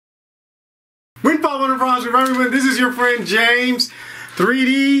Windfall Wonder Bronze with everyone. This is your friend James.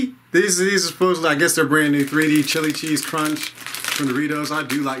 3D. These are supposedly, I guess they're brand new 3D chili cheese crunch from Doritos. I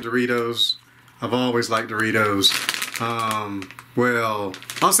do like Doritos. I've always liked Doritos. Well,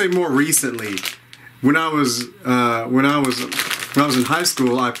 I'll say more recently. When I was in high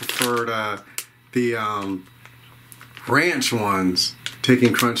school, I preferred the ranch ones,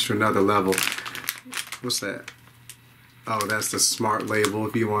 taking crunch to another level. What's that? Oh, that's the smart label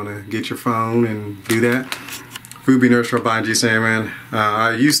if you want to get your phone and do that. Food Be Nourished by G Salmon.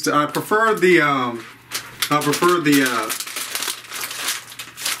 I preferred the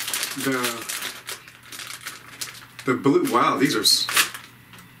blue. Wow, these are.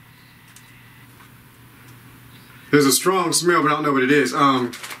 There's a strong smell, but I don't know what it is.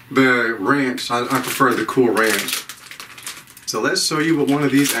 The ranch. I prefer the Cool Ranch. So let's show you what one of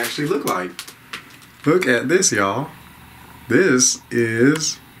these actually look like. Look at this, y'all. This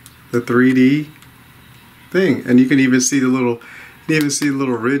is the 3D thing, and you can even see the little,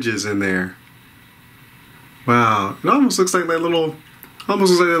 ridges in there. Wow, it almost looks like that little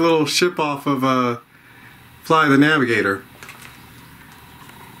ship off of Fly the Navigator.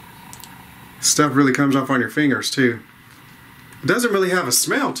 Stuff really comes off on your fingers too. It doesn't really have a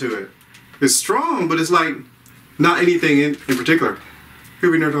smell to it. It's strong, but it's like not anything in particular. Here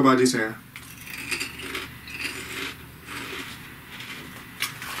we never talk about these here.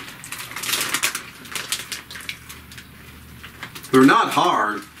 They're not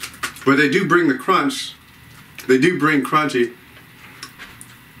hard, but they do bring the crunch. They do bring crunchy.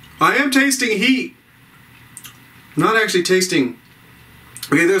 I am tasting heat. Not actually tasting.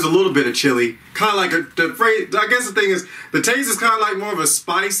 Okay, there's a little bit of chili. Kind of like I guess the thing is, the taste is kind of like more of a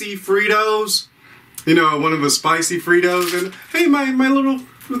spicy Fritos. You know, one of the spicy Fritos. And hey, my little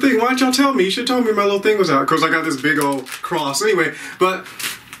thing, why don't y'all tell me? You should tell me my little thing was out. Because I got this big old cross. Anyway, but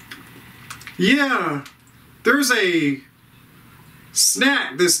yeah, there's a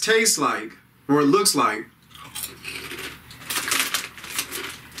snack this tastes like, or it looks like.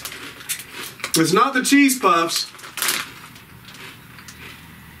 It's not the cheese puffs,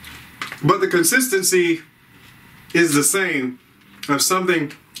 but the consistency is the same of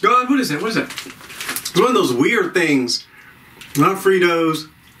something. God, what is that? What is that? It's one of those weird things. Not Fritos,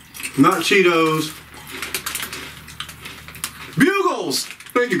 not Cheetos. Bugles!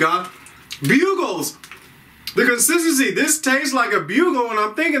 Thank you, God. Bugles! The consistency, this tastes like a bugle, and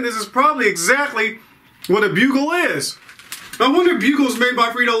I'm thinking this is probably exactly what a bugle is. I wonder if bugle's made by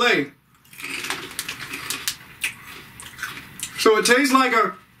Frito-Lay. So it tastes like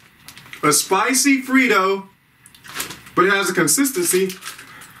a spicy Frito, but it has the consistency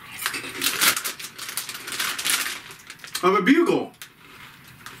of a bugle.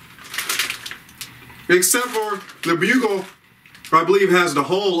 Except for the bugle, I believe, has the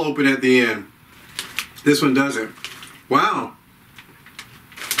hole open at the end. This one doesn't. Wow.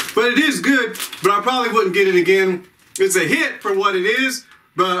 But it is good, but I probably wouldn't get it again. It's a hit for what it is,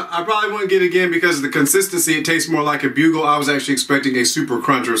 but I probably wouldn't get it again because of the consistency. It tastes more like a bugle. I was actually expecting a super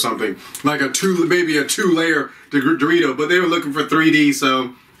crunch or something. Like maybe a two-layer Dorito, but they were looking for 3D,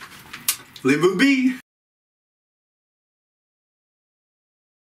 so leave it be.